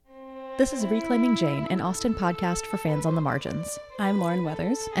This is Reclaiming Jane, an Austen podcast for fans on the margins. I'm Lauren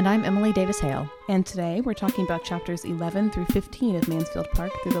Weathers. And I'm Emily Davis Hale. And today we're talking about chapters 11 through 15 of Mansfield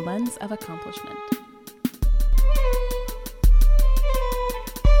Park through the lens of accomplishment.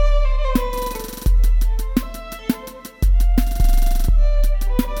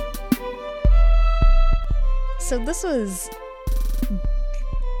 So this was...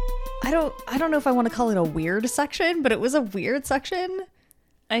 I don't know if I want to call it a weird section, but it was a weird section.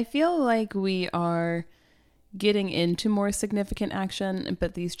 I feel like we are getting into more significant action,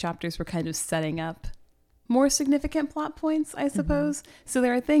 but these chapters were kind of setting up more significant plot points, I suppose. Mm-hmm. So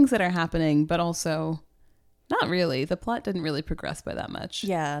there are things that are happening, but also not really. The plot didn't really progress by that much.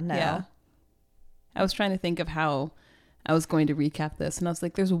 Yeah, no. Yeah. I was trying to think of how I was going to recap this, and I was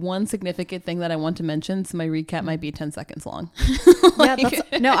like, there's one significant thing that I want to mention, so my recap might be 10 seconds long.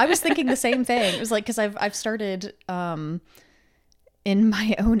 No, I was thinking the same thing. It was like, because I've started... in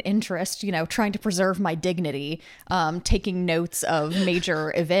my own interest, trying to preserve my dignity, taking notes of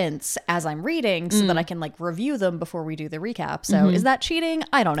major events as I'm reading so that I can review them before we do the recap. So is that cheating?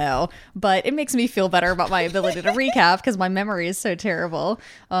 I don't know, but it makes me feel better about my ability to recap because my memory is so terrible.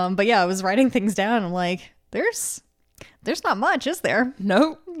 But yeah, I was writing things down. I'm like, there's not much, is there?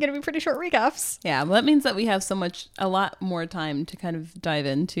 Nope. Gonna be pretty short recaps. Yeah, well, that means that we have a lot more time to kind of dive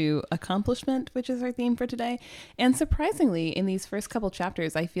into accomplishment, which is our theme for today. And surprisingly, in these first couple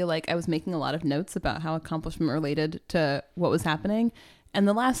chapters, I feel like I was making a lot of notes about how accomplishment related to what was happening. And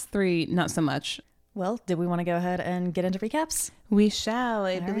the last three, not so much. Well, did we want to go ahead and get into recaps? We shall.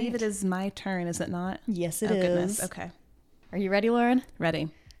 I believe right. It is my turn, is it not? Yes, it is. Goodness. Okay. Are you ready, Lauren? Ready.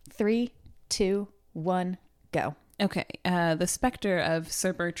 3, 2, 1, go. Okay, the specter of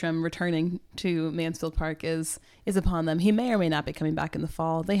Sir Bertram returning to Mansfield Park is upon them. He may or may not be coming back in the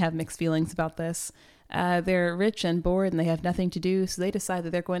fall. They have mixed feelings about this. They're rich and bored and they have nothing to do, so they decide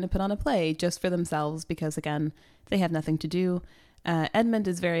that they're going to put on a play just for themselves because, again, they have nothing to do. Edmund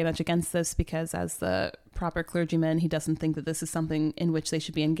is very much against this because as the proper clergyman, he doesn't think that this is something in which they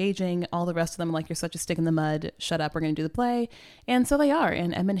should be engaging. All the rest of them are like, you're such a stick in the mud, shut up, we're going to do the play. And so they are,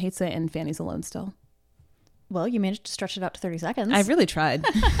 and Edmund hates it and Fanny's alone still. Well, you managed to stretch it out to 30 seconds. I really tried.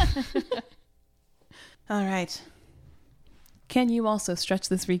 All right. Can you also stretch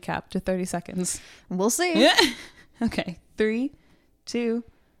this recap to 30 seconds? We'll see. Yeah. Okay. 3, 2,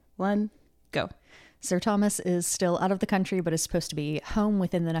 1, go. Sir Thomas is still out of the country, but is supposed to be home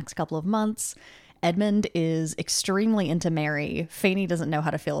within the next couple of months. Edmund is extremely into Mary. Fanny doesn't know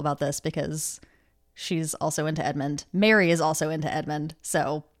how to feel about this because she's also into Edmund. Mary is also into Edmund.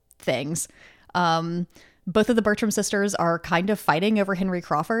 So, things. Both of the Bertram sisters are kind of fighting over Henry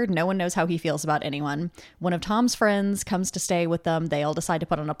Crawford. No one knows how he feels about anyone. One of Tom's friends comes to stay with them. They all decide to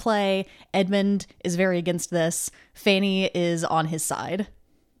put on a play. Edmund is very against this. Fanny is on his side.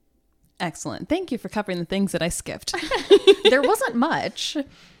 Excellent. Thank you for covering the things that I skipped. There wasn't much.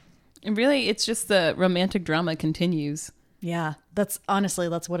 And really, it's just the romantic drama continues. Yeah, that's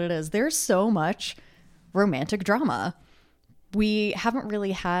what it is. There's so much romantic drama. We haven't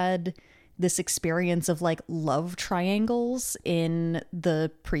really had this experience of love triangles in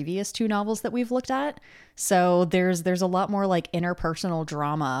the previous two novels that we've looked at. So there's a lot more interpersonal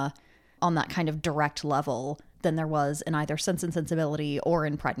drama on that kind of direct level than there was in either Sense and Sensibility or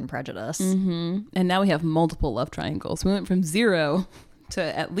in Pride and Prejudice. Mm-hmm. And now we have multiple love triangles. We went from 0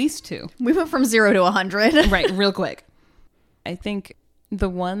 to at least 2. We went from 0 to 100. Right, real quick. I think the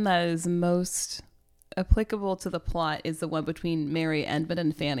one that is most applicable to the plot is the one between Mary, Edmund,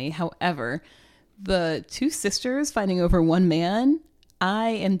 and Fanny. However, the two sisters fighting over one man, I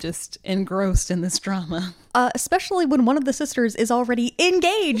am just engrossed in this drama. Especially when one of the sisters is already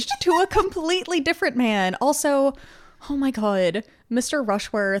engaged to a completely different man. Also, oh my god, Mr.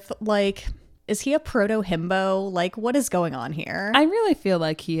 Rushworth, is he a proto-himbo? What is going on here? I really feel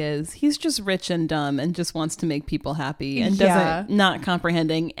like he is. He's just rich and dumb and just wants to make people happy and not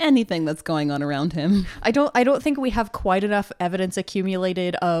comprehending anything that's going on around him. I don't think we have quite enough evidence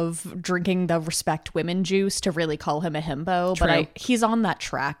accumulated of drinking the Respect Women juice to really call him a himbo, True. But he's on that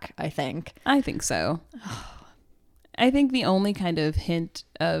track, I think. I think so. I think the only kind of hint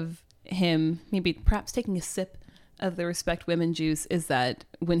of him maybe perhaps taking a sip of the Respect Women juice is that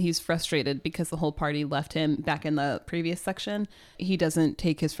when he's frustrated because the whole party left him back in the previous section, he doesn't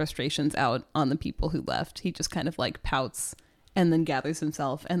take his frustrations out on the people who left. He just kind of pouts and then gathers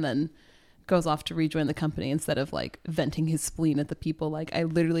himself and then goes off to rejoin the company instead of venting his spleen at the people. I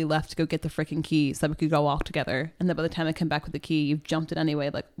literally left to go get the freaking key so that we could go walk together. And then by the time I come back with the key, you've jumped it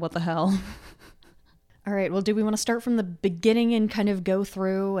anyway. What the hell? All right, well, do we want to start from the beginning and kind of go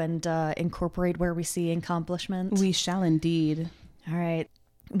through and incorporate where we see accomplishment? We shall indeed. All right.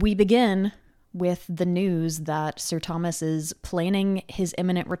 We begin with the news that Sir Thomas is planning his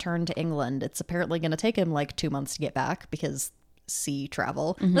imminent return to England. It's apparently going to take him like 2 months to get back because sea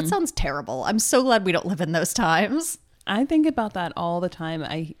travel. That sounds terrible. I'm so glad we don't live in those times. I think about that all the time.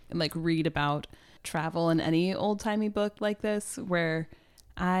 I like read about travel in any old-timey book like this, where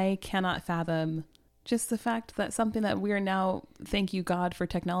I cannot fathom just the fact that something that we are now, thank you God for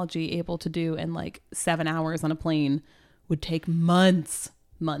technology, able to do in like 7 hours on a plane would take months.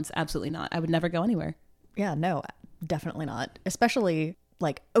 Absolutely not. I would never go anywhere. Yeah, no, definitely not. Especially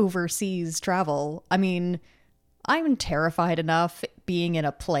like overseas travel. I mean, I'm terrified enough being in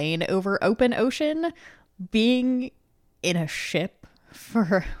a plane over open ocean. Being in a ship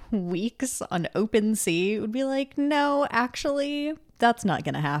for weeks on open sea would be like, no, actually, that's not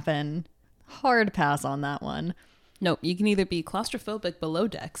going to happen. Hard pass on that one. Nope, you can either be claustrophobic below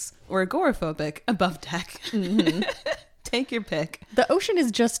decks or agoraphobic above deck. Take your pick. The ocean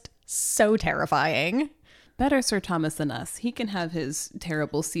is just so terrifying. Better Sir Thomas than us. He can have his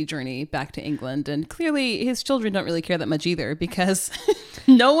terrible sea journey back to England, and clearly his children don't really care that much either, because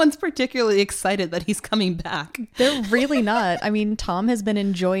no one's particularly excited that he's coming back. They're really not. I mean, Tom has been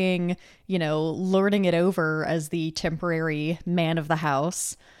enjoying, lording it over as the temporary man of the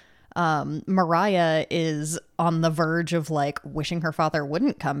house. Mariah is on the verge of like wishing her father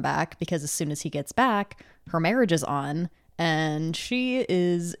wouldn't come back, because as soon as he gets back, her marriage is on. And she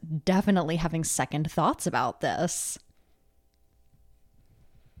is definitely having second thoughts about this.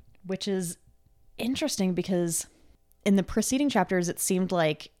 Which is interesting because in the preceding chapters, it seemed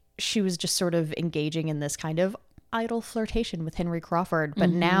like she was just sort of engaging in this kind of idle flirtation with Henry Crawford.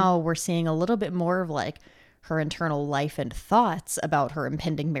 But now we're seeing a little bit more of like her internal life and thoughts about her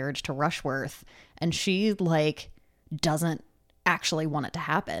impending marriage to Rushworth. And she like doesn't actually want it to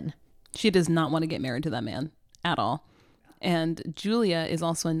happen. She does not want to get married to that man at all. And Julia is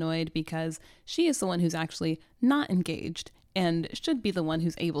also annoyed because she is the one who's actually not engaged and should be the one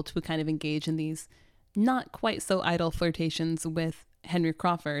who's able to kind of engage in these not quite so idle flirtations with Henry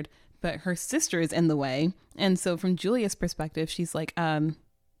Crawford, but her sister is in the way. And so from Julia's perspective, she's like,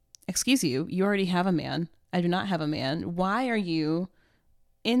 excuse you, you already have a man. I do not have a man. Why are you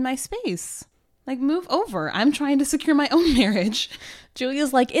in my space? Like, move over. I'm trying to secure my own marriage.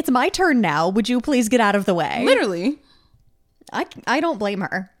 Julia's like, it's my turn now. Would you please get out of the way? Literally. I don't blame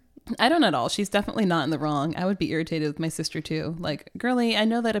her. I don't at all. She's definitely not in the wrong. I would be irritated with my sister too. Like, girlie, I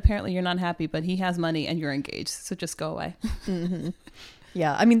know that apparently you're not happy, but he has money and you're engaged, so just go away.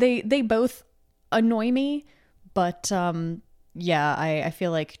 Yeah, I mean, they both annoy me, but yeah, I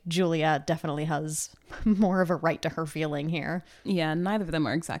feel like Julia definitely has more of a right to her feeling here. Yeah, neither of them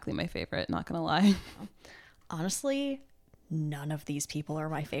are exactly my favorite, not gonna lie. Honestly, none of these people are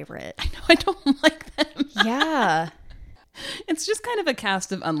my favorite. I know, I don't like them. Yeah. It's just kind of a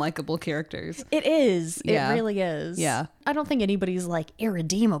cast of unlikable characters. It is. Yeah. It really is. Yeah. I don't think anybody's like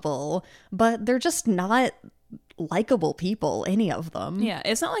irredeemable, but they're just not likable people, any of them. Yeah,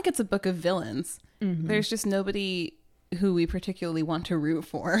 it's not like it's a book of villains. There's just nobody who we particularly want to root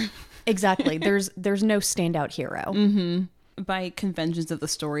for. Exactly. There's no standout hero. By conventions of the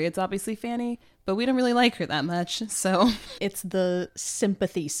story, it's obviously Fanny, but we don't really like her that much, so... It's the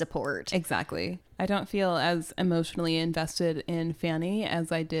sympathy support. Exactly. I don't feel as emotionally invested in Fanny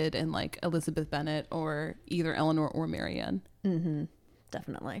as I did in, like, Elizabeth Bennet or either Eleanor or Marianne.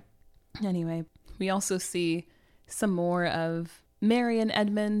 Definitely. Anyway, we also see some more of Mary and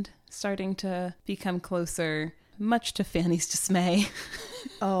Edmund starting to become closer, much to Fanny's dismay.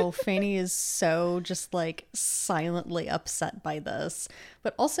 Oh, Fanny is so just like silently upset by this.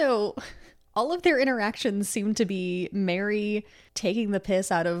 But also, all of their interactions seem to be Mary taking the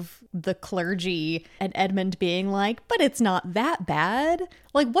piss out of the clergy and Edmund being like, but it's not that bad.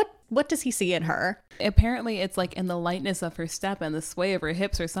 Like, what does he see in her? Apparently, it's like in the lightness of her step and the sway of her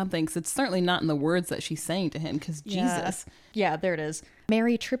hips or something, because it's certainly not in the words that she's saying to him, because Jesus. Yeah, there it is.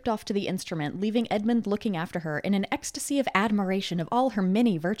 Mary tripped off to the instrument, leaving Edmund looking after her in an ecstasy of admiration of all her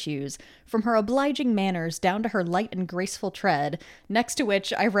many virtues, from her obliging manners down to her light and graceful tread, next to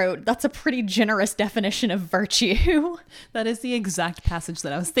which I wrote, that's a pretty generous definition of virtue. That is the exact passage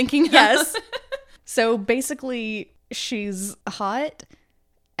that I was thinking of. Yes. So basically, she's hot,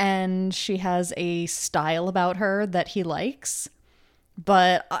 and she has a style about her that he likes,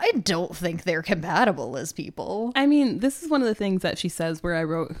 but I don't think they're compatible as people. I mean, this is one of the things that she says where I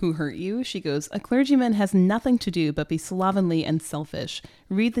wrote, who hurt you? She goes, a clergyman has nothing to do but be slovenly and selfish,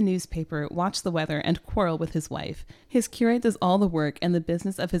 read the newspaper, watch the weather, and quarrel with his wife. His curate does all the work, and the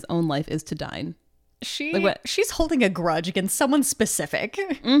business of his own life is to dine. She's holding a grudge against someone specific.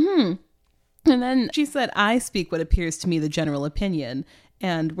 And then she said, I speak what appears to me the general opinion.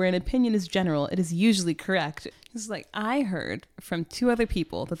 And where an opinion is general, it is usually correct. It's like, I heard from 2 other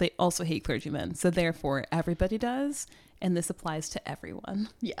people that they also hate clergymen. So therefore, everybody does. And this applies to everyone.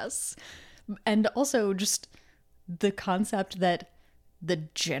 Yes. And also just the concept that the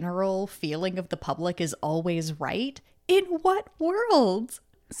general feeling of the public is always right. In what world?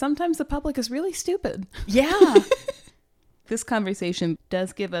 Sometimes the public is really stupid. Yeah. This conversation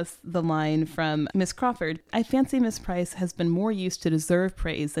does give us the line from Miss Crawford. I fancy Miss Price has been more used to deserve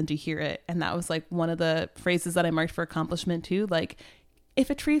praise than to hear it. And that was like one of the phrases that I marked for accomplishment too. Like, if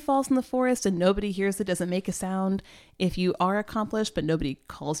a tree falls in the forest and nobody hears it, doesn't make a sound. If you are accomplished, but nobody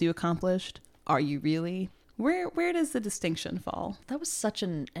calls you accomplished, are you really? Where does the distinction fall? That was such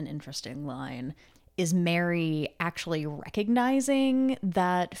an interesting line. Is Mary actually recognizing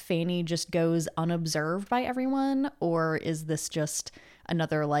that Fanny just goes unobserved by everyone? Or is this just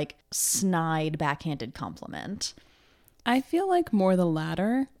another like snide backhanded compliment? I feel like more the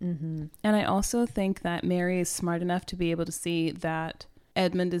latter. Mm-hmm. And I also think that Mary is smart enough to be able to see that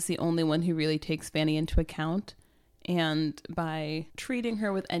Edmund is the only one who really takes Fanny into account. And by treating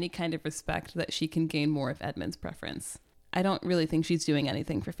her with any kind of respect, that she can gain more of Edmund's preference. I don't really think she's doing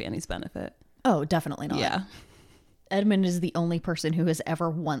anything for Fanny's benefit. Oh, definitely not. Yeah. Edmund is the only person who has ever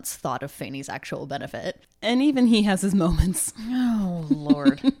once thought of Fanny's actual benefit. And even he has his moments. Oh,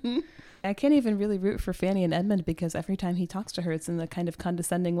 Lord. I can't even really root for Fanny and Edmund because every time he talks to her, it's in a kind of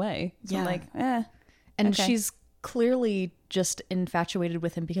condescending way. So I'm like, And okay. she's clearly just infatuated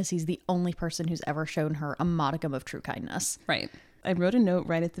with him because he's the only person who's ever shown her a modicum of true kindness. Right. I wrote a note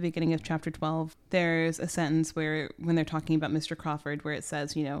right at the beginning of chapter 12. There's a sentence where, when they're talking about Mr. Crawford, where it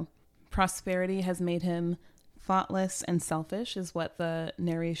says, you know, prosperity has made him thoughtless and selfish is what the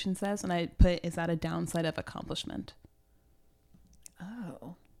narration says. And I put, is that a downside of accomplishment?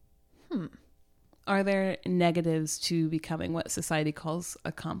 Oh. Are there negatives to becoming what society calls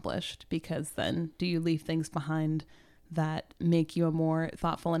accomplished? Because then do you leave things behind that make you a more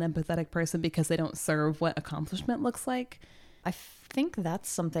thoughtful and empathetic person because they don't serve what accomplishment looks like? I think that's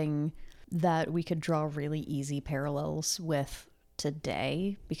something that we could draw really easy parallels with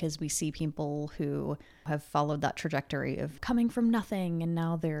today, because we see people who have followed that trajectory of coming from nothing and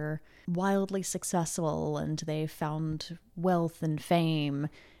now they're wildly successful and they've found wealth and fame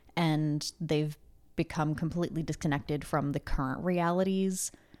and they've become completely disconnected from the current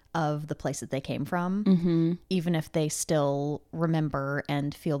realities of the place that they came from, even if they still remember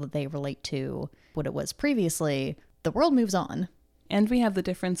and feel that they relate to what it was previously. The world moves on. And we have the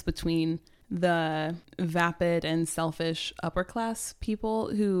difference between the vapid and selfish upper class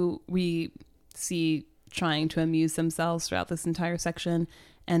people who we see trying to amuse themselves throughout this entire section,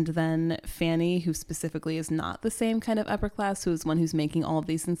 and then Fanny, who specifically is not the same kind of upper class, who is one who's making all of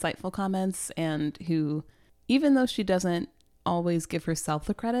these insightful comments, and who, even though she doesn't always give herself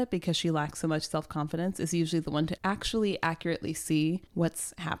the credit because she lacks so much self-confidence, is usually the one to actually accurately see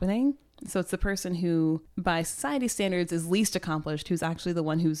what's happening. So it's the person who, by society standards, is least accomplished, who's actually the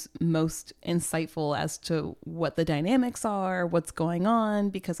one who's most insightful as to what the dynamics are, what's going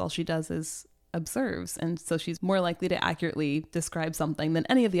on, because all she does is observes. And so she's more likely to accurately describe something than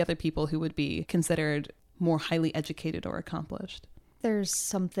any of the other people who would be considered more highly educated or accomplished. There's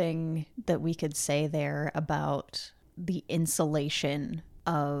something that we could say there about the insulation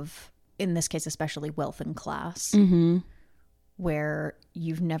of, in this case, especially wealth and class. Where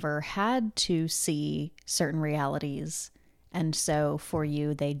you've never had to see certain realities, and so for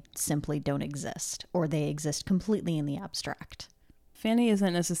you they simply don't exist, or they exist completely in the abstract. Fanny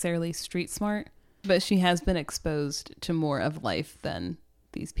isn't necessarily street smart, but she has been exposed to more of life than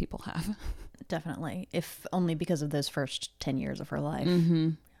these people have. Definitely, if only because of those first 10 years of her life.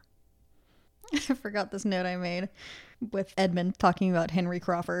 I forgot this note I made with Edmund talking about Henry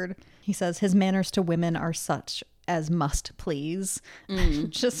Crawford. He says, his manners to women are such as must please.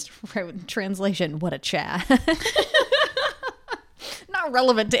 Just translation, what a chat. Not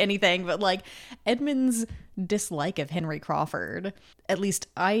relevant to anything, but like Edmund's dislike of Henry Crawford, at least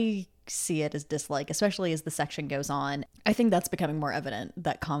I see it as dislike, especially as the section goes on. I think that's becoming more evident,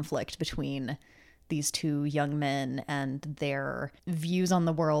 that conflict between these two young men and their views on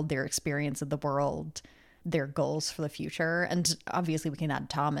the world, their experience of the world, their goals for the future. And obviously we can add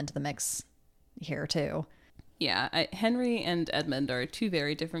Tom into the mix here too. Yeah, Henry and Edmund are two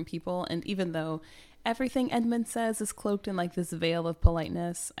very different people. And even though everything Edmund says is cloaked in like this veil of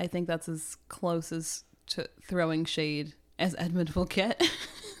politeness, I think that's as close as to throwing shade as Edmund will get.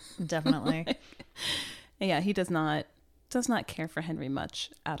 Definitely. Yeah, he does not care for Henry much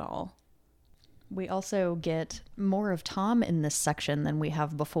at all. We also get more of Tom in this section than we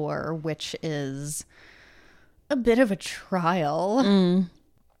have before, which is a bit of a trial.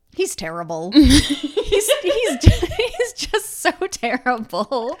 He's terrible. he's just so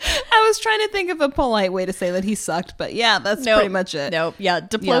terrible. I was trying to think of a polite way to say that he sucked, but yeah, that's pretty much it. Nope. Yeah,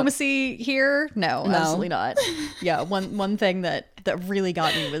 diplomacy here? No, absolutely not. Yeah, one thing that really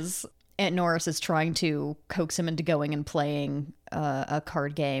got me was Aunt Norris is trying to coax him into going and playing a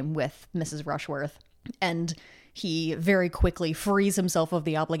card game with Mrs. Rushworth, and he very quickly frees himself of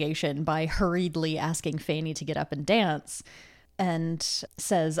the obligation by hurriedly asking Fanny to get up and dance, and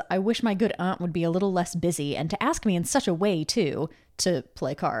says, I wish my good aunt would be a little less busy and to ask me in such a way, too, to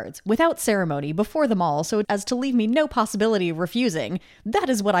play cards, without ceremony, before them all, so as to leave me no possibility of refusing. That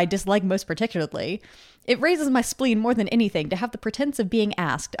is what I dislike most particularly. It raises my spleen more than anything to have the pretense of being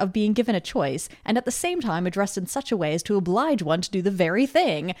asked, of being given a choice, and at the same time addressed in such a way as to oblige one to do the very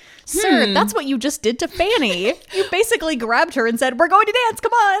thing. Sir, that's what you just did to Fanny. You basically grabbed her and said, we're going to dance,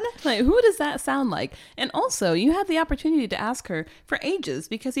 come on. Like, who does that sound like? And also, you had the opportunity to ask her for ages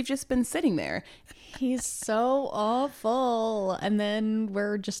because you've just been sitting there. He's so awful. And then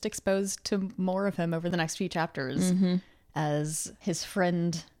we're just exposed to more of him over the next few chapters as his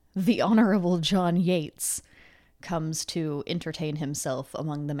friend, the Honorable John Yates, comes to entertain himself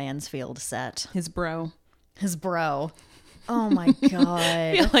among the Mansfield set. His bro. Oh my God.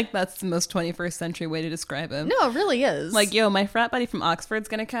 I feel like that's the most 21st century way to describe him. No, it really is. Like, yo, my frat buddy from Oxford's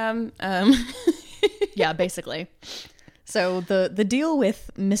gonna come. Yeah, basically. So the deal with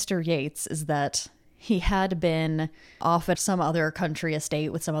Mr. Yates is that he had been off at some other country estate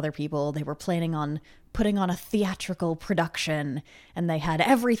with some other people. They were planning on putting on a theatrical production, and they had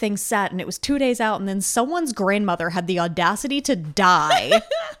everything set, and it was 2 days out, and then someone's grandmother had the audacity to die.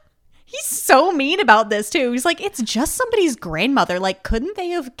 He's so mean about this, too. He's like, it's just somebody's grandmother. Like, couldn't they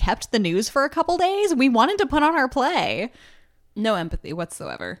have kept the news for a couple days? We wanted to put on our play. No empathy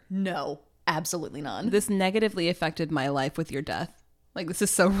whatsoever. No, absolutely none. This negatively affected my life with your death. Like, this is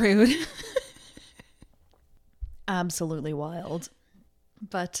so rude. Absolutely wild.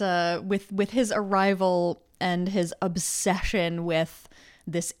 But with his arrival and his obsession with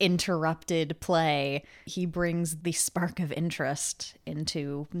this interrupted play, he brings the spark of interest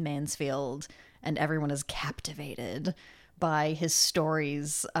into Mansfield, and everyone is captivated by his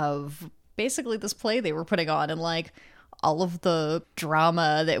stories of basically this play they were putting on, and like all of the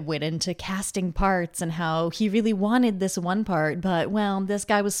drama that went into casting parts, and how he really wanted this one part, but well, this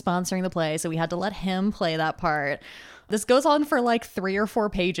guy was sponsoring the play, so we had to let him play that part. This goes on for like 3 or 4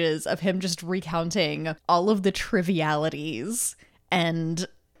 pages of him just recounting all of the trivialities, and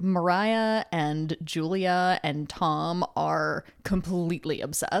Mariah and Julia and Tom are completely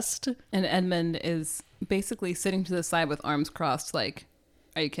obsessed. And Edmund is basically sitting to the side with arms crossed like,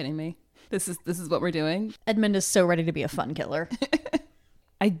 are you kidding me? This is what we're doing? Edmund is so ready to be a fun killer.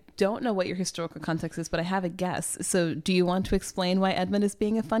 I don't know what your historical context is, but I have a guess. So do you want to explain why Edmund is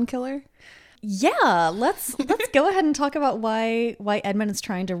being a fun killer? Yeah, let's go ahead and talk about why Edmund is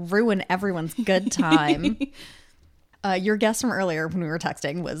trying to ruin everyone's good time. Your guess from earlier when we were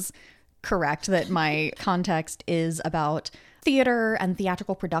texting was correct, that my context is about theater and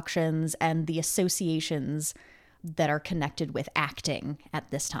theatrical productions and the associations that are connected with acting at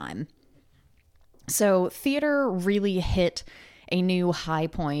this time. So theater really hit a new high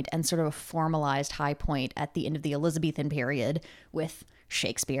point, and sort of a formalized high point, at the end of the Elizabethan period with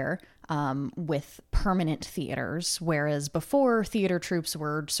Shakespeare, with permanent theaters, whereas before, theater troupes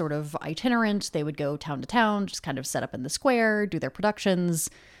were sort of itinerant. They would go town to town, just kind of set up in the square, do their productions,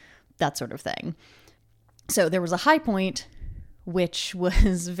 that sort of thing. So there was a high point, which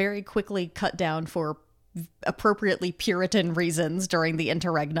was very quickly cut down for appropriately Puritan reasons during the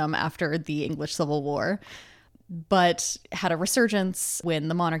interregnum after the English Civil War, but had a resurgence when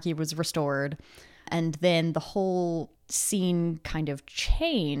the monarchy was restored. And then the whole scene kind of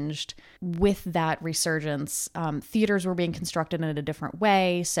changed with that resurgence. Theaters were being constructed in a different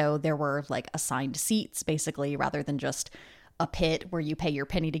way. So there were like assigned seats, basically, rather than just a pit where you pay your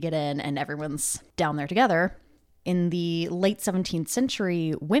penny to get in and everyone's down there together. In the late 17th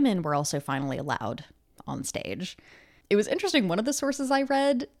century, women were also finally allowed on stage. It was interesting. One of the sources I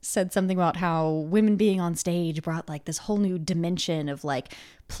read said something about how women being on stage brought like this whole new dimension of like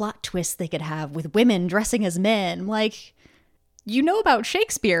plot twists they could have with women dressing as men. Like, you know about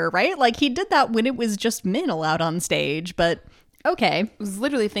Shakespeare, right? Like, he did that when it was just men allowed on stage, but okay. I was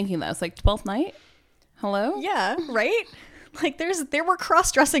literally thinking that. It's like 12th Night? Hello? Yeah, right? Like, there were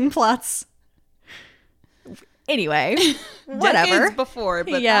cross-dressing plots. Anyway, whatever. Decades before,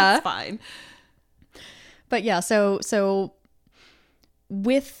 but yeah. That's fine. But yeah, so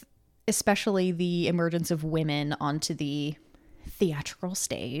with especially the emergence of women onto the theatrical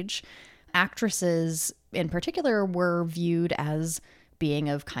stage, actresses in particular were viewed as being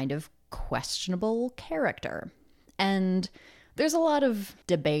of kind of questionable character. And there's a lot of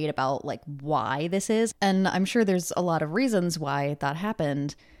debate about like why this is, and I'm sure there's a lot of reasons why that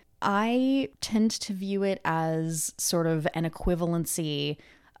happened. I tend to view it as sort of an equivalency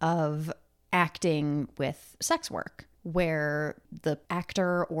of acting with sex work, where the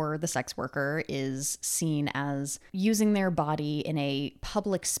actor or the sex worker is seen as using their body in a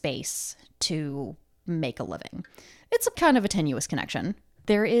public space to make a living. It's a kind of a tenuous connection.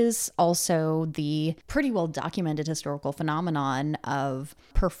 There is also the pretty well documented historical phenomenon of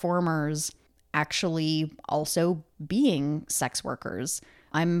performers actually also being sex workers.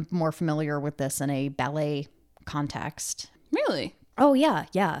 I'm more familiar with this in a ballet context. Really? Oh, yeah.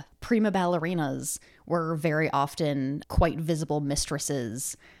 Prima ballerinas were very often quite visible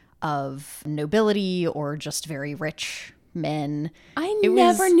mistresses of nobility or just very rich men. I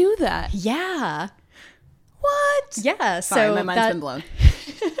never knew that. Yeah. What? Yeah. Sorry, so my mind's been blown.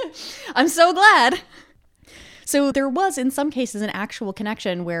 I'm so glad. So there was, in some cases, an actual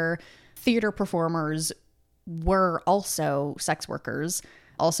connection where theater performers were also sex workers.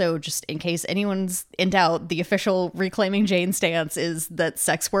 Also, just in case anyone's in doubt, the official Reclaiming Jane stance is that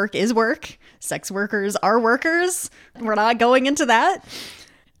sex work is work. Sex workers are workers. We're not going into that.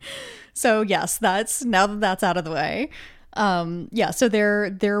 So yes, now that that's out of the way. So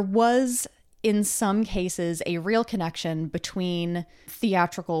there was, in some cases, a real connection between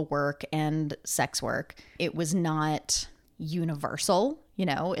theatrical work and sex work. It was not universal.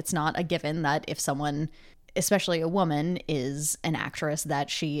 It's not a given that if someone, especially a woman, is an actress,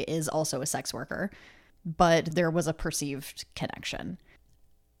 that she is also a sex worker. But there was a perceived connection.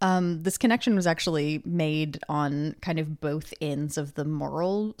 This connection was actually made on kind of both ends of the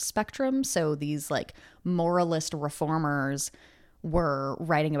moral spectrum. So these like moralist reformers were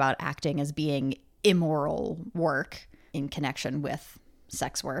writing about acting as being immoral work in connection with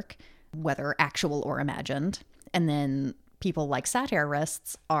sex work, whether actual or imagined. And then people like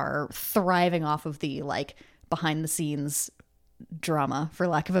satirists are thriving off of the like behind the scenes drama, for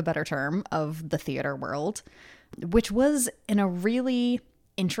lack of a better term, of the theater world, which was in a really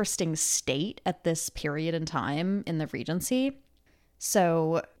interesting state at this period in time in the Regency.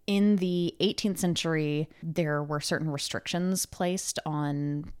 So in the 18th century, there were certain restrictions placed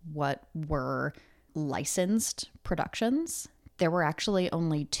on what were licensed productions. There were actually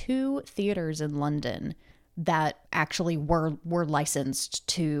only 2 theaters in London that actually were licensed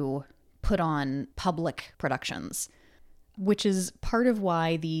to put on public productions, which is part of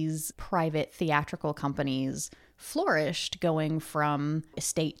why these private theatrical companies flourished, going from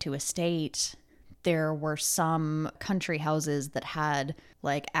estate to estate. There were some country houses that had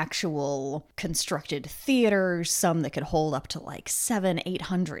like actual constructed theaters, some that could hold up to like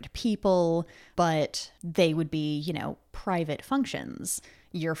 700-800 people, but they would be, private functions.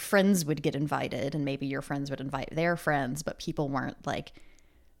 Your friends would get invited, and maybe your friends would invite their friends, but people weren't like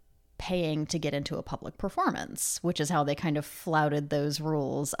paying to get into a public performance, which is how they kind of flouted those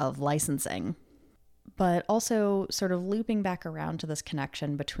rules of licensing. But also sort of looping back around to this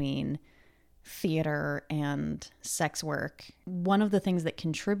connection between theater and sex work, one of the things that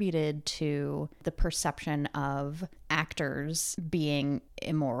contributed to the perception of actors being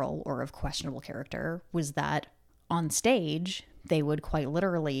immoral or of questionable character was that on stage, they would quite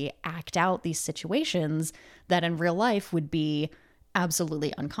literally act out these situations that in real life would be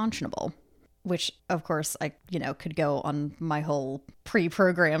absolutely unconscionable. Which, of course, I, could go on my whole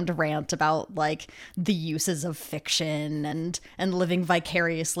pre-programmed rant about, like, the uses of fiction and living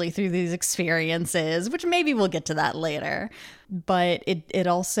vicariously through these experiences, which maybe we'll get to that later. But it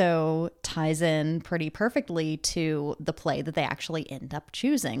also ties in pretty perfectly to the play that they actually end up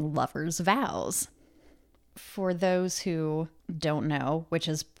choosing, Lover's Vows. For those who don't know, which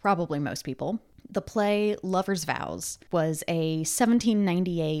is probably most people, the play Lover's Vows was a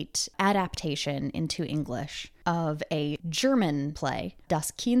 1798 adaptation into English of a German play,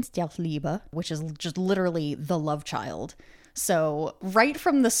 Das Kind der Liebe, which is just literally The Love Child. So right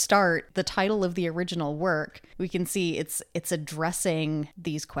from the start, the title of the original work, we can see it's addressing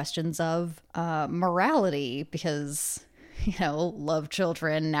these questions of morality, because love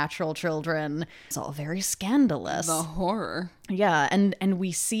children, natural children. It's all very scandalous. The horror. Yeah, and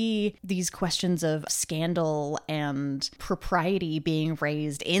we see these questions of scandal and propriety being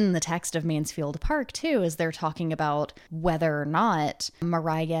raised in the text of Mansfield Park, too, as they're talking about whether or not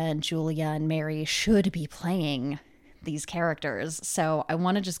Maria and Julia and Mary should be playing these characters. So I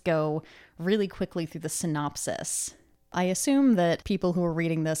want to just go really quickly through the synopsis. I assume that people who are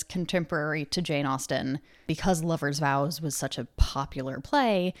reading this contemporary to Jane Austen, because Lover's Vows was such a popular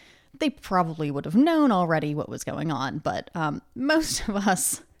play, they probably would have known already what was going on, but most of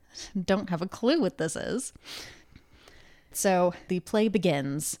us don't have a clue what this is. So the play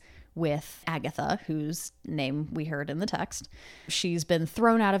begins with Agatha, whose name we heard in the text. She's been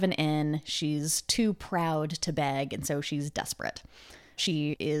thrown out of an inn. She's too proud to beg, and so she's desperate.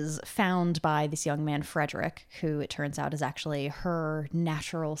 She is found by this young man, Frederick, who it turns out is actually her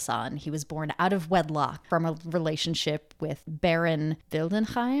natural son. He was born out of wedlock from a relationship with Baron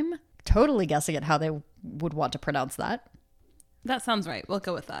Wildenheim. Totally guessing at how they would want to pronounce that. That sounds right. We'll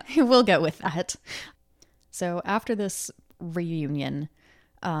go with that. We'll go with that. So after this reunion,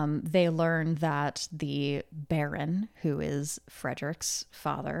 they learn that the Baron, who is Frederick's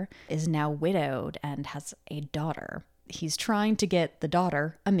father, is now widowed and has a daughter. He's trying to get the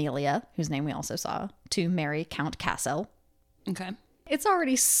daughter, Amelia, whose name we also saw, to marry Count Cassel. Okay. It's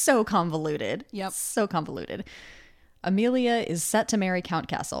already so convoluted. Yep. So convoluted. Amelia is set to marry Count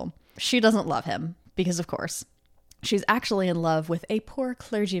Cassel. She doesn't love him, because of course. She's actually in love with a poor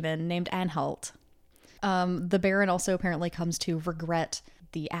clergyman named Anhalt. The Baron also apparently comes to regret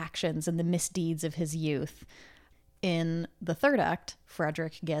the actions and the misdeeds of his youth. In the third act,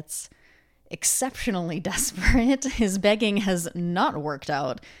 Frederick gets exceptionally desperate. His begging has not worked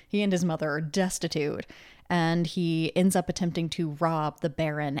out. He and his mother are destitute, and he ends up attempting to rob the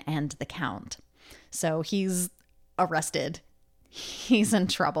Baron and the Count. So he's arrested. He's in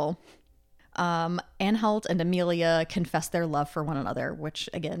trouble. Anhalt and Amelia confess their love for one another, which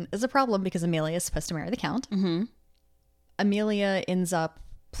again is a problem because Amelia is supposed to marry the Count. Mm-hmm. Amelia ends up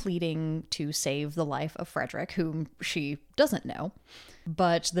pleading to save the life of Frederick, whom she doesn't know.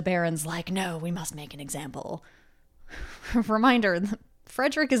 But the Baron's like, no, we must make an example. Reminder,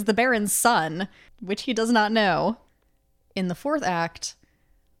 Frederick is the Baron's son, which he does not know. In the fourth act,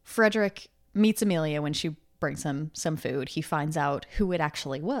 Frederick meets Amelia when she brings him some food. He finds out who it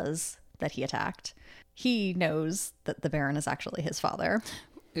actually was that he attacked. He knows that the Baron is actually his father.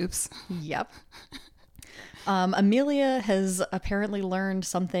 Oops. Yep. Amelia has apparently learned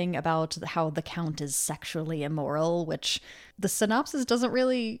something about how the Count is sexually immoral, which the synopsis doesn't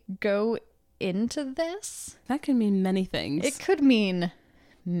really go into this. That can mean many things. It could mean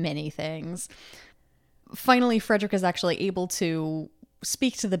many things. Finally, Frederick is actually able to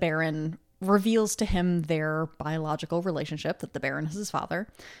speak to the Baron, reveals to him their biological relationship, that the Baron is his father,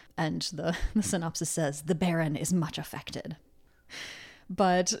 and the synopsis says, the Baron is much affected.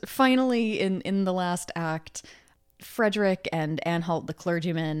 But finally, in the last act, Frederick and Anhalt, the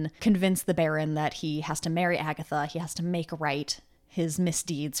clergyman, convince the Baron that he has to marry Agatha. He has to make right his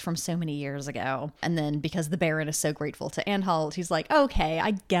misdeeds from so many years ago. And then because the Baron is so grateful to Anhalt, he's like, okay,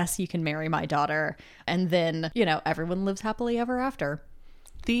 I guess you can marry my daughter. And then, everyone lives happily ever after.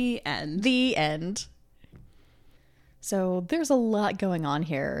 The end. The end. So there's a lot going on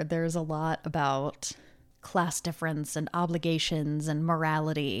here. There's a lot about class difference and obligations and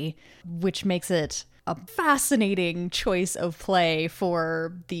morality, which makes it a fascinating choice of play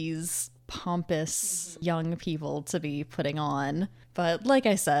for these pompous young people to be putting on. But like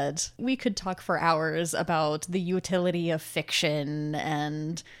I said, we could talk for hours about the utility of fiction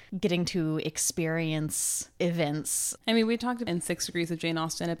and getting to experience events. I mean, we talked in 6 Degrees of Jane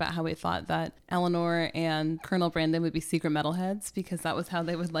Austen about how we thought that Eleanor and Colonel Brandon would be secret metalheads because that was how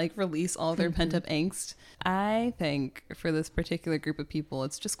they would release all their pent-up angst. I think for this particular group of people,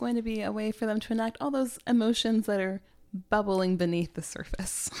 it's just going to be a way for them to enact all those emotions that are bubbling beneath the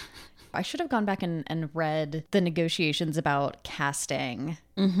surface. I should have gone back and read the negotiations about casting.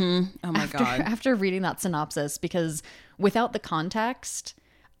 Mm-hmm. Oh my God. After reading that synopsis, because without the context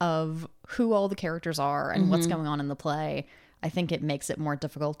of who all the characters are and what's going on in the play, I think it makes it more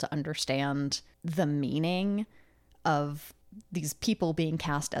difficult to understand the meaning of these people being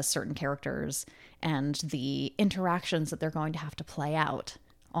cast as certain characters and the interactions that they're going to have to play out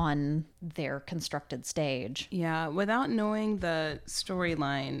on their constructed stage. Yeah, without knowing the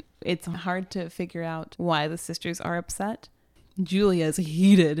storyline, it's hard to figure out why the sisters are upset. Julia's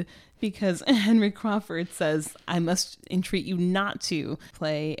heated because Henry Crawford says, I must entreat you not to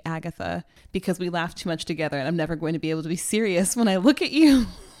play Agatha because we laugh too much together and I'm never going to be able to be serious when I look at you.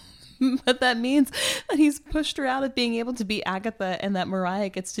 But that means that he's pushed her out of being able to be Agatha and that Mariah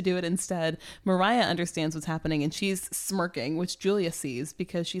gets to do it instead. Mariah understands what's happening and she's smirking, which Julia sees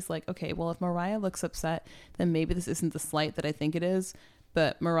because she's like, okay, well, if Mariah looks upset, then maybe this isn't the slight that I think it is.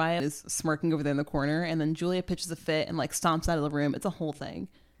 But Mariah is smirking over there in the corner and then Julia pitches a fit and stomps out of the room. It's a whole thing.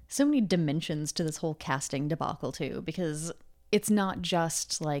 So many dimensions to this whole casting debacle too, because it's not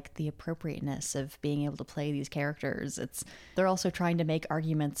just the appropriateness of being able to play these characters. They're also trying to make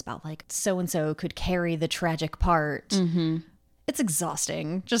arguments about so-and-so could carry the tragic part. Mm-hmm. It's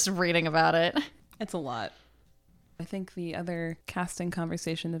exhausting just reading about it. It's a lot. I think the other casting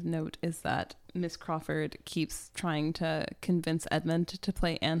conversation of note is that Miss Crawford keeps trying to convince Edmund to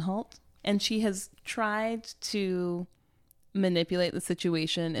play Anhalt. And she has tried to manipulate the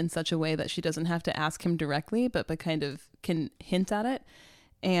situation in such a way that she doesn't have to ask him directly, but kind of can hint at it.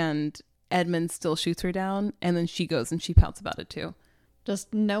 And Edmund still shoots her down, and then she goes and she pouts about it too.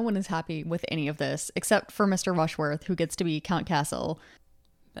 Just no one is happy with any of this, except for Mr. Rushworth, who gets to be Count Castle.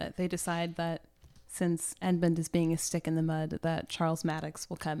 But they decide that since Edmund is being a stick in the mud, that Charles Maddox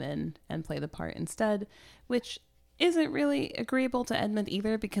will come in and play the part instead, which isn't really agreeable to Edmund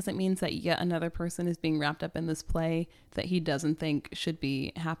either, because it means that yet another person is being wrapped up in this play that he doesn't think should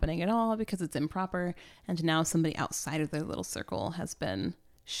be happening at all because it's improper, and now somebody outside of their little circle has been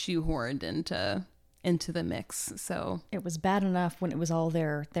shoehorned into the mix. So it was bad enough when it was all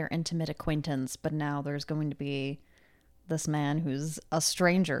their intimate acquaintance, but now there's going to be this man who's a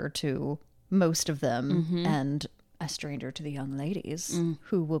stranger to most of them and a stranger to the young ladies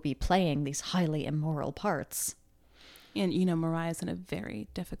who will be playing these highly immoral parts. And, Mariah's in a very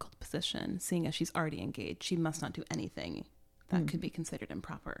difficult position, seeing as she's already engaged. She must not do anything that could be considered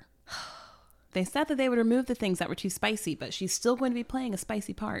improper. They said that they would remove the things that were too spicy, but she's still going to be playing a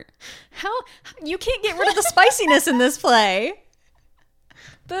spicy part. How? You can't get rid of the spiciness in this play.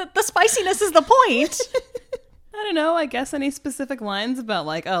 The spiciness is the point. I don't know. I guess any specific lines about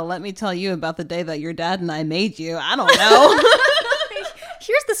let me tell you about the day that your dad and I made you. I don't know.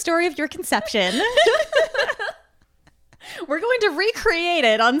 Here's the story of your conception. We're going to recreate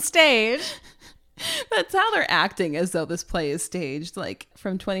it on stage. That's how they're acting, as though this play is staged.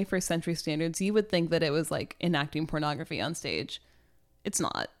 From 21st century standards, you would think that it was enacting pornography on stage. It's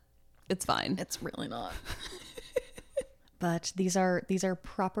not. It's fine. It's really not. But these are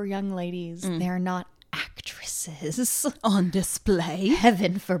proper young ladies. They're not actresses on display.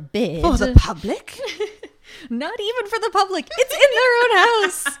 Heaven forbid. For the public? Not even for the public. It's in their own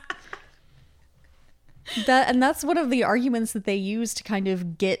house. That's one of the arguments that they use to kind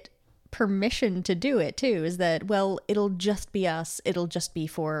of get permission to do it too, is that, well, it'll just be us. It'll just be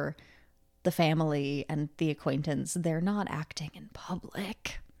for the family and the acquaintance. They're not acting in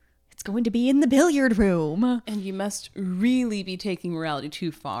public. It's going to be in the billiard room. And you must really be taking morality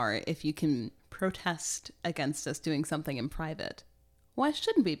too far if you can protest against us doing something in private. Why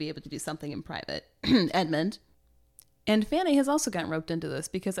shouldn't we be able to do something in private, Edmund? And Fanny has also gotten roped into this,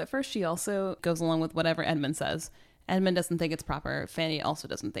 because at first she also goes along with whatever Edmund says. Edmund doesn't think it's proper. Fanny also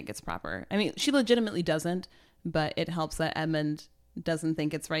doesn't think it's proper. I mean, she legitimately doesn't, but it helps that Edmund doesn't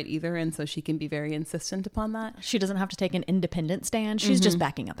think it's right either, and so she can be very insistent upon that. She doesn't have to take an independent stand. She's just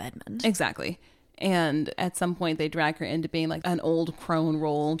backing up Edmund. Exactly. And at some point they drag her into being an old crone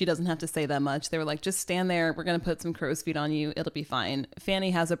role. She doesn't have to say that much. They were just stand there. We're going to put some crow's feet on you. It'll be fine.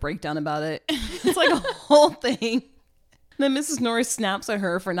 Fanny has a breakdown about it. It's a whole thing. Then Mrs. Norris snaps at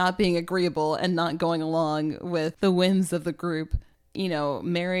her for not being agreeable and not going along with the whims of the group.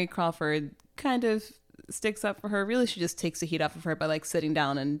 Mary Crawford kind of sticks up for her. Really, she just takes the heat off of her by sitting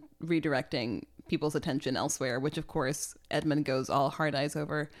down and redirecting people's attention elsewhere, which of course Edmund goes all hard eyes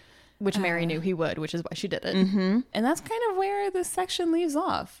over. Which Mary knew he would, which is why she did it. And that's kind of where this section leaves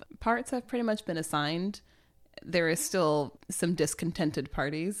off. Parts have pretty much been assigned. There is still some discontented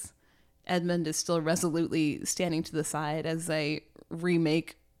parties. Edmund is still resolutely standing to the side as they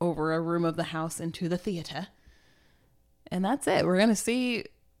remake over a room of the house into the theater. And that's it. We're going to see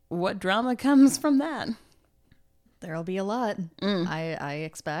what drama comes from that. There'll be a lot, I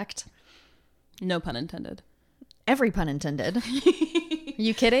expect. No pun intended. Every pun intended.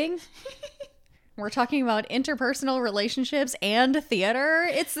 You kidding? We're talking about interpersonal relationships and theater.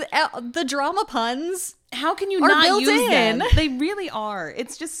 It's the drama puns. How can you not use them? They really are.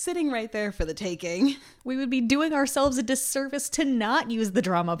 It's just sitting right there for the taking. We would be doing ourselves a disservice to not use the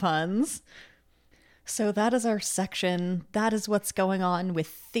drama puns. So that is our section. That is what's going on with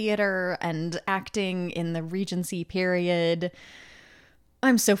theater and acting in the Regency period.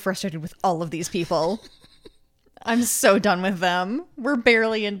 I'm so frustrated with all of these people. I'm so done with them. We're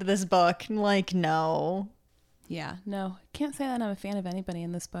barely into this book. No. Yeah, no. Can't say that I'm a fan of anybody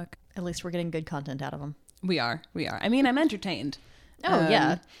in this book. At least we're getting good content out of them. We are. I mean, I'm entertained. Oh,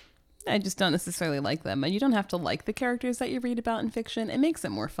 yeah. I just don't necessarily like them. And you don't have to like the characters that you read about in fiction. It makes it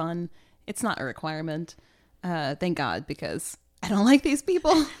more fun. It's not a requirement. Thank God, because I don't like these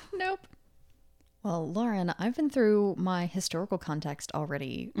people. Nope. Well, Lauren, I've been through my historical context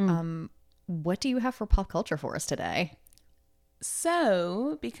already. What do you have for pop culture for us today?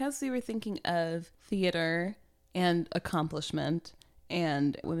 So, because we were thinking of theater and accomplishment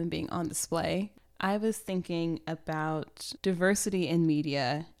and women being on display, I was thinking about diversity in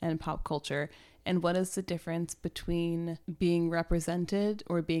media and pop culture, and what is the difference between being represented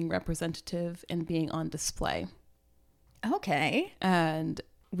or being representative and being on display. Okay. And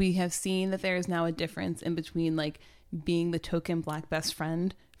we have seen that there is now a difference in between like being the token Black best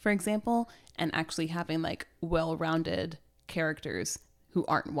friend, for example, and actually having like well-rounded characters who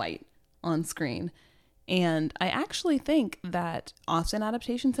aren't white on screen. And I actually think that Austen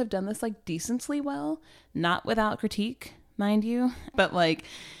adaptations have done this like decently well, not without critique, mind you, but like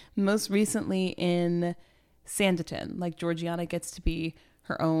most recently in Sanditon, like Georgiana gets to be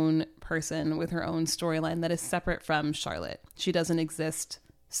her own person with her own storyline that is separate from Charlotte. She doesn't exist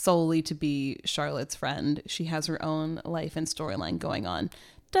solely to be Charlotte's friend. She has her own life and storyline going on.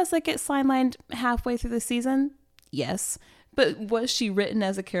 Does that get sidelined halfway through the season? Yes. But was she written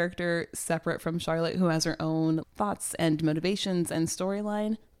as a character separate from Charlotte who has her own thoughts and motivations and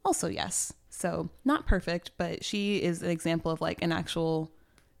storyline? Also yes. So not perfect, but she is an example of like an actual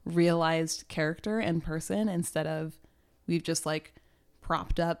realized character and person instead of we've just like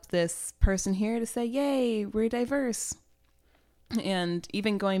propped up this person here to say, yay, we're diverse. And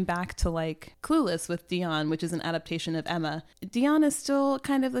even going back to like Clueless with Dion, which is an adaptation of Emma, Dion is still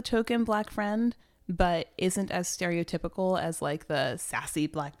kind of the token Black friend, but isn't as stereotypical as like the sassy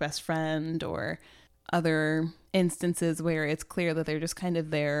Black best friend or other instances where it's clear that they're just kind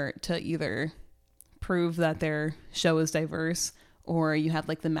of there to either prove that their show is diverse, or you have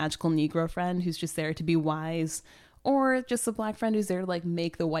like the magical Negro friend who's just there to be wise, or just the Black friend who's there to like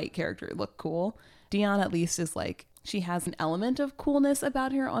make the white character look cool. Dion at least is like, she has an element of coolness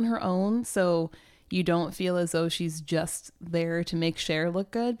about her on her own, so you don't feel as though she's just there to make Cher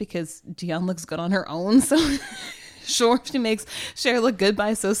look good, because Dion looks good on her own. So sure, she makes Cher look good by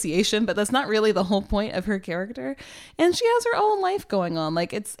association, but that's not really the whole point of her character. And she has her own life going on.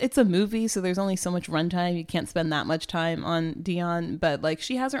 Like it's a movie, so there's only so much runtime. You can't spend that much time on Dion, but like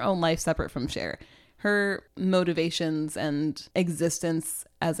she has her own life separate from Cher. Her motivations and existence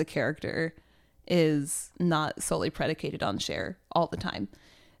as a character is not solely predicated on Cher all the time.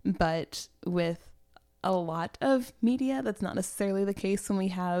 But with a lot of media, that's not necessarily the case when we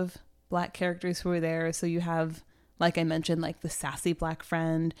have Black characters who are there. So you have, like I mentioned, like the sassy Black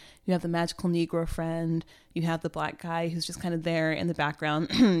friend, you have the magical Negro friend, you have the Black guy who's just kind of there in the background,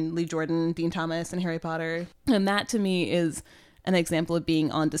 Lee Jordan, Dean Thomas, and Harry Potter. And that to me is an example of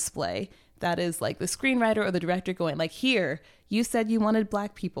being on display. That is like the screenwriter or the director going like, here, you said you wanted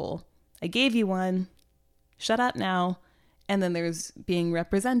Black people. I gave you one. Shut up now. And then there's being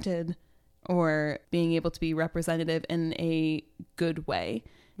represented, or being able to be representative in a good way,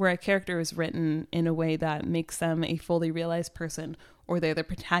 where a character is written in a way that makes them a fully realized person, or they're the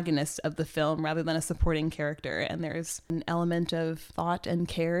protagonist of the film rather than a supporting character. And there's an element of thought and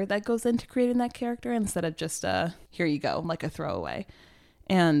care that goes into creating that character instead of just here you go, like a throwaway.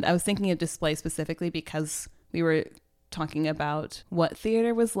 And I was thinking of display specifically because we were talking about what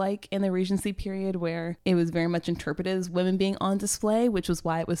theater was like in the Regency period, where it was very much interpreted as women being on display, which was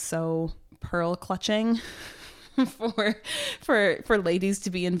why it was so pearl clutching for ladies to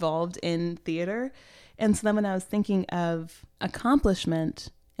be involved in theater. And so then when I was thinking of accomplishment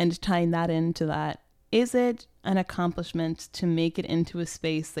and tying that into that, is it an accomplishment to make it into a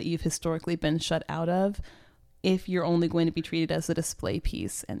space that you've historically been shut out of if you're only going to be treated as a display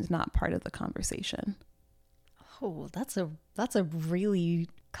piece and not part of the conversation? Oh, that's a really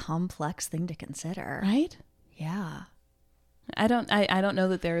complex thing to consider. Right? Yeah. I don't know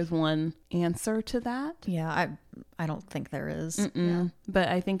that there is one answer to that. Yeah, I don't think there is. Yeah. But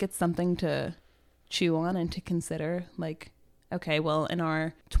I think it's something to chew on and to consider. Like, okay, well, in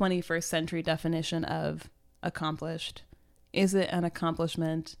our 21st century definition of accomplished, is it an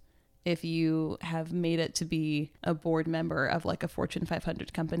accomplishment if you have made it to be a board member of like a Fortune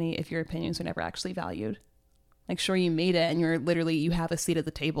 500 company if your opinions are never actually valued? Like, sure, you made it and you have a seat at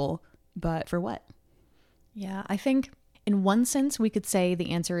the table, but for what? Yeah, I think in one sense we could say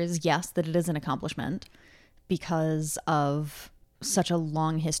the answer is yes, that it is an accomplishment because of such a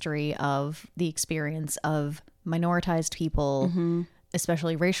long history of the experience of minoritized people,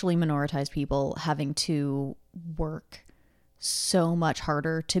 especially racially minoritized people, having to work so much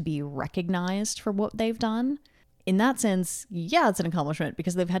harder to be recognized for what they've done. In that sense, yeah, it's an accomplishment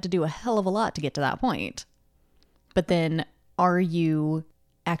because they've had to do a hell of a lot to get to that point. But then are you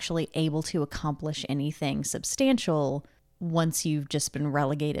actually able to accomplish anything substantial once you've just been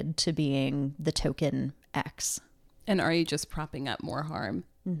relegated to being the token X? And are you just propping up more harm?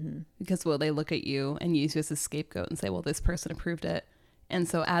 Because will they look at you and use you as a scapegoat and say, well, this person approved it. And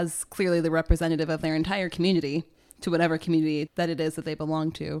so as clearly the representative of their entire community, to whatever community that it is that they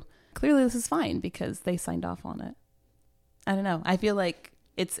belong to, clearly this is fine because they signed off on it. I don't know. I feel like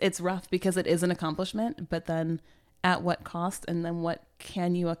it's rough because it is an accomplishment, but then at what cost, and then what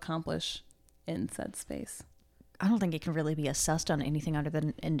can you accomplish in said space? I don't think it can really be assessed on anything under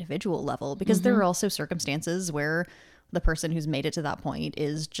the individual level, because there are also circumstances where the person who's made it to that point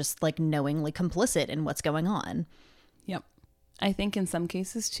is just like knowingly complicit in what's going on. Yep. I think in some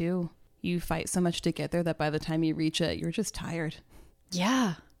cases too, you fight so much to get there that by the time you reach it, you're just tired.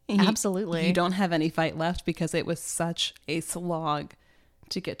 Yeah, absolutely. You don't have any fight left because it was such a slog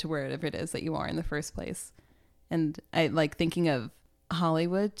to get to wherever it is that you are in the first place. And I like thinking of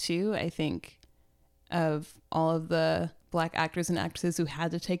Hollywood too. I think of all of the Black actors and actresses who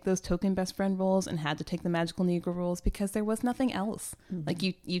had to take those token best friend roles and had to take the magical Negro roles because there was nothing else. Like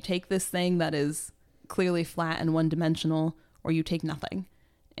you take this thing that is clearly flat and one-dimensional, or you take nothing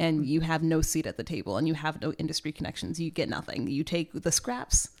and you have no seat at the table and you have no industry connections. You get nothing. You take the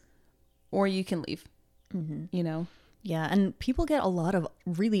scraps or you can leave, you know? Yeah, and people get a lot of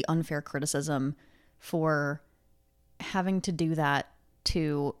really unfair criticism for having to do that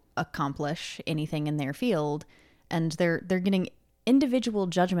to accomplish anything in their field, and they're getting individual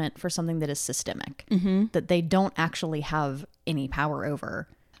judgment for something that is systemic, that they don't actually have any power over.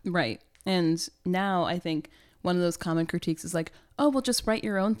 Right. And now I think one of those common critiques is like, oh, well, just write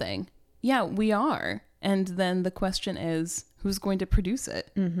your own thing. Yeah, we are. And then the question is, who's going to produce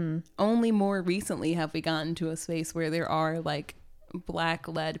it? Only more recently have we gotten to a space where there are like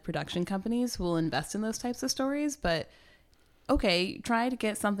Black-led production companies who will invest in those types of stories. But okay, try to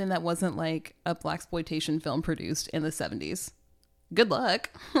get something that wasn't like a Blaxploitation film produced in the 70s. Good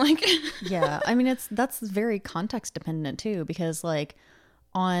luck. Like, yeah, I mean, that's very context dependent too, because like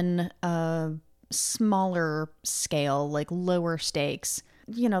on a smaller scale, like lower stakes,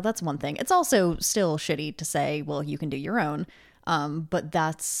 you know, that's one thing. It's also still shitty to say, well, you can do your own. But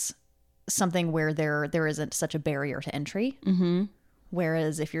that's something where there isn't such a barrier to entry.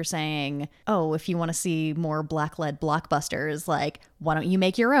 Whereas if you're saying, oh, if you want to see more Black-led blockbusters, like, why don't you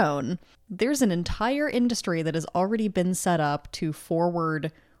make your own? There's an entire industry that has already been set up to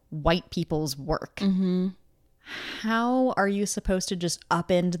forward white people's work. How are you supposed to just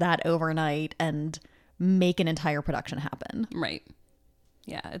upend that overnight and make an entire production happen? right.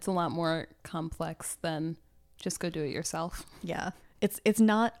 Yeah, it's a lot more complex than just go do it yourself. Yeah. It's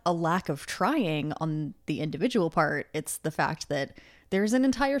not a lack of trying on the individual part. It's the fact that there's an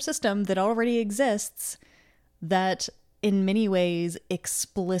entire system that already exists that in many ways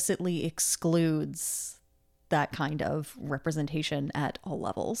explicitly excludes that kind of representation at all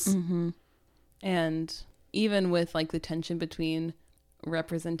levels. And even with like the tension between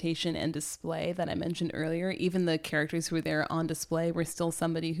representation and display that I mentioned earlier, even the characters who were there on display were still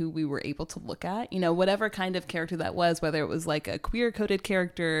somebody who we were able to look at, you know, whatever kind of character that was, whether it was like a queer coded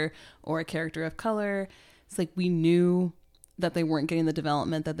character or a character of color. It's like we knew that they weren't getting the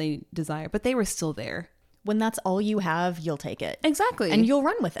development that they desire, but they were still there. When that's all you have, you'll take it. Exactly. And you'll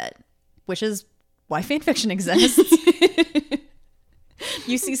run with it, which is why fanfiction exists.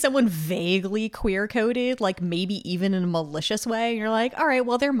 You see someone vaguely queer coded, like maybe even in a malicious way, and you're like, all right,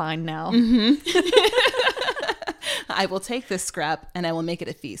 well, they're mine now. I will take this scrap and I will make it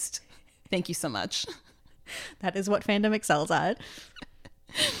a feast. Thank you so much. That is what fandom excels at.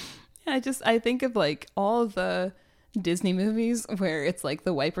 I think of like all of the Disney movies where it's like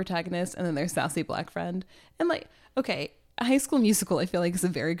the white protagonist and then their sassy Black friend. And like, okay, High School Musical, I feel like is a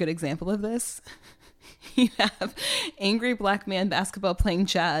very good example of this. You have angry Black man basketball playing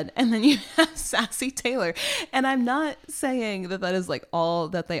Chad, and then you have sassy Taylor. And I'm not saying that that is like all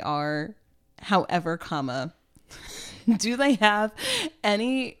that they are. However, comma, do they have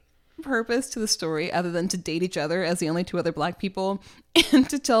any purpose to the story other than to date each other as the only two other Black people and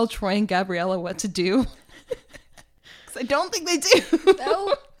to tell Troy and Gabriella what to do? Because I don't think they do.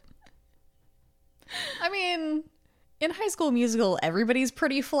 No. I mean, in High School Musical, everybody's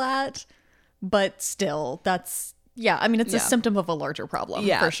pretty flat. But still, that's, yeah, I mean, it's a symptom of a larger problem,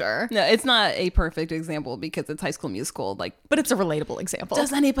 for sure. No, it's not a perfect example because it's High School Musical, like, but it's a relatable example.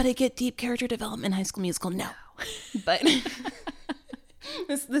 Does anybody get deep character development in High School Musical? No. But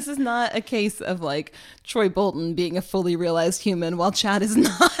this is not a case of, like, Troy Bolton being a fully realized human while Chad is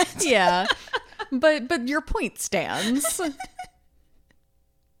not. Yeah. But your point stands.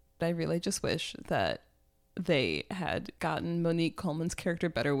 I really just wish that they had gotten Monique Coleman's character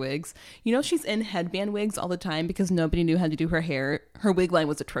better wigs. You know, she's in headband wigs all the time because nobody knew how to do her hair. Her wig line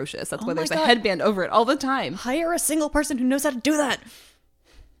was atrocious. That's why there's a headband over it all the time. Hire a single person who knows how to do that.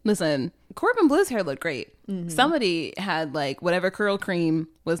 Listen, Corbin Blue's hair looked great. Somebody had like whatever curl cream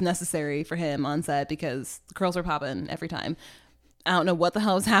was necessary for him on set because the curls were popping every time. I don't know what the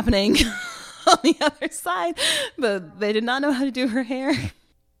hell was happening on the other side, but they did not know how to do her hair.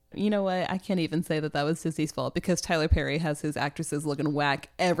 You know what? I can't even say that was Disney's fault because Tyler Perry has his actresses looking whack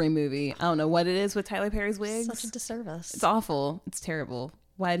every movie. I don't know what it is with Tyler Perry's wigs. Such a disservice. It's awful. It's terrible.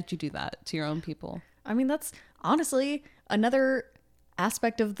 Why did you do that to your own people? I mean, that's honestly another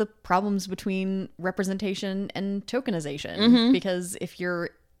aspect of the problems between representation and tokenization. Because if you're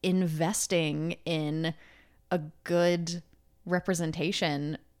investing in a good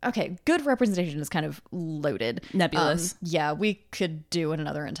representation, okay, good representation is kind of loaded. Nebulous. Yeah, we could do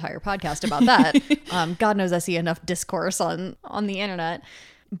another entire podcast about that. God knows I see enough discourse on the internet.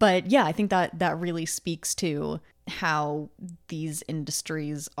 But yeah, I think that really speaks to how these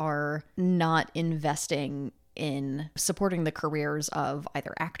industries are not investing in supporting the careers of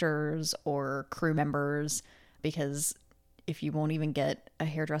either actors or crew members, because if you won't even get a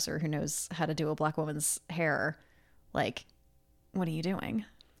hairdresser who knows how to do a Black woman's hair, like, what are you doing?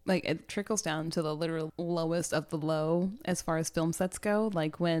 Like, it trickles down to the literal lowest of the low as far as film sets go.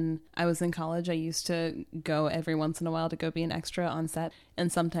 Like, when I was in college, I used to go every once in a while to go be an extra on set.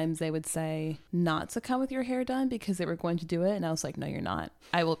 And sometimes they would say not to come with your hair done because they were going to do it. And I was like, no, you're not.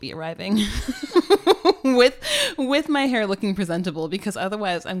 I will be arriving with my hair looking presentable, because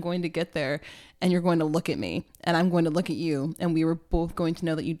otherwise I'm going to get there and you're going to look at me and I'm going to look at you. And we were both going to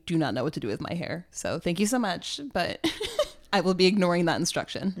know that you do not know what to do with my hair. So thank you so much. But I will be ignoring that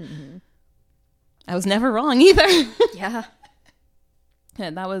instruction. Mm-hmm. I was never wrong either. Yeah.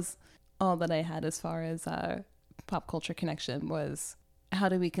 And that was all that I had as far as pop culture connection was, how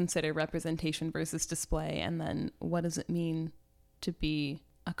do we consider representation versus display? And then what does it mean to be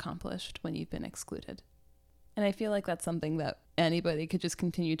accomplished when you've been excluded? And I feel like that's something that anybody could just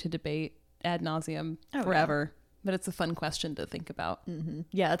continue to debate ad nauseum forever. Yeah. But it's a fun question to think about. Mm-hmm.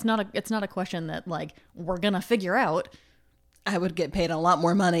 Yeah, it's not a question that, like, we're going to figure out. I would get paid a lot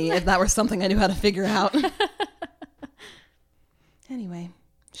more money if that were something I knew how to figure out. Anyway,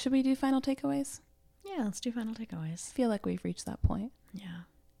 should we do final takeaways? Yeah, let's do final takeaways. I feel like we've reached that point. Yeah.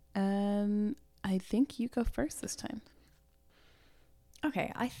 I think you go first this time.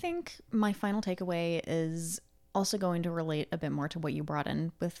 Okay, I think my final takeaway is also going to relate a bit more to what you brought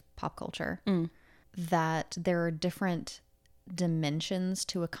in with pop culture. That there are different dimensions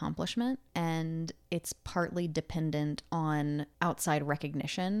to accomplishment, and it's partly dependent on outside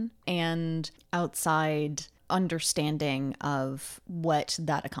recognition and outside understanding of what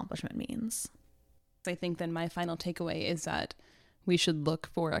that accomplishment means. I think then my final takeaway is that we should look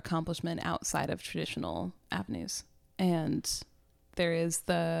for accomplishment outside of traditional avenues. And there is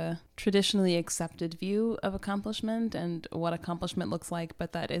the traditionally accepted view of accomplishment and what accomplishment looks like,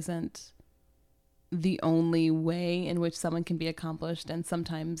 but that isn't the only way in which someone can be accomplished. And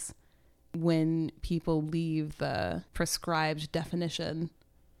sometimes when people leave the prescribed definition,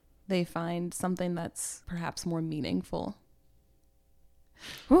 they find something that's perhaps more meaningful.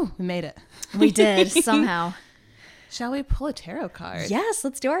 Ooh, we made it. We did, somehow. Shall we pull a tarot card? Yes,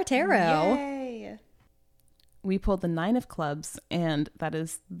 let's do our tarot. Yay! We pulled the 9 of clubs, and that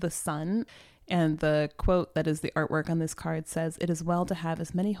is the sun. And the quote that is the artwork on this card says, "It is well to have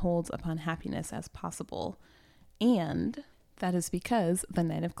as many holds upon happiness as possible." And that is because the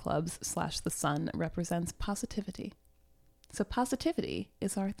 9 of clubs / the sun represents positivity. So positivity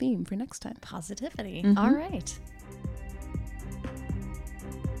is our theme for next time. Positivity. Mm-hmm. All right.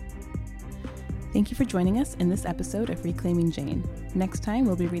 Thank you for joining us in this episode of Reclaiming Jane. Next time,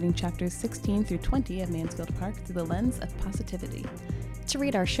 we'll be reading chapters 16 through 20 of Mansfield Park through the lens of positivity. To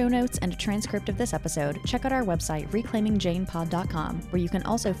read our show notes and a transcript of this episode, check out our website, reclaimingjanepod.com, where you can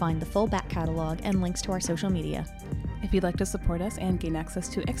also find the full back catalog and links to our social media. If you'd like to support us and gain access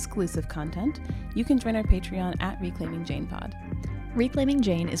to exclusive content, you can join our Patreon at Reclaiming Jane Pod. Reclaiming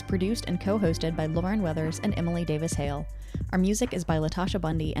Jane is produced and co-hosted by Lauren Weathers and Emily Davis Hale. Our music is by Latasha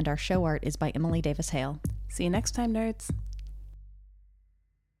Bundy, and our show art is by Emily Davis Hale. See you next time, nerds.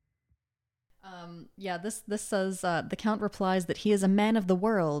 This says, the Count replies that he is a man of the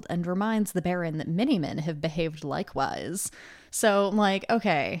world and reminds the Baron that many men have behaved likewise. So, like,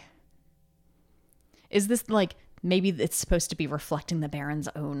 okay. Is this, like, maybe it's supposed to be reflecting the Baron's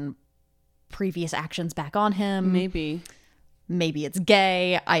own previous actions back on him? Maybe it's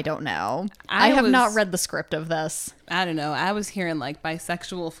gay. I don't know. I have not read the script of this. I don't know. I was hearing, like,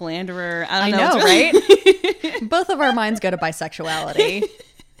 bisexual philanderer. I know, right? Both of our minds go to bisexuality.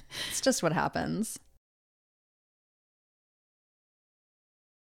 It's just what happens.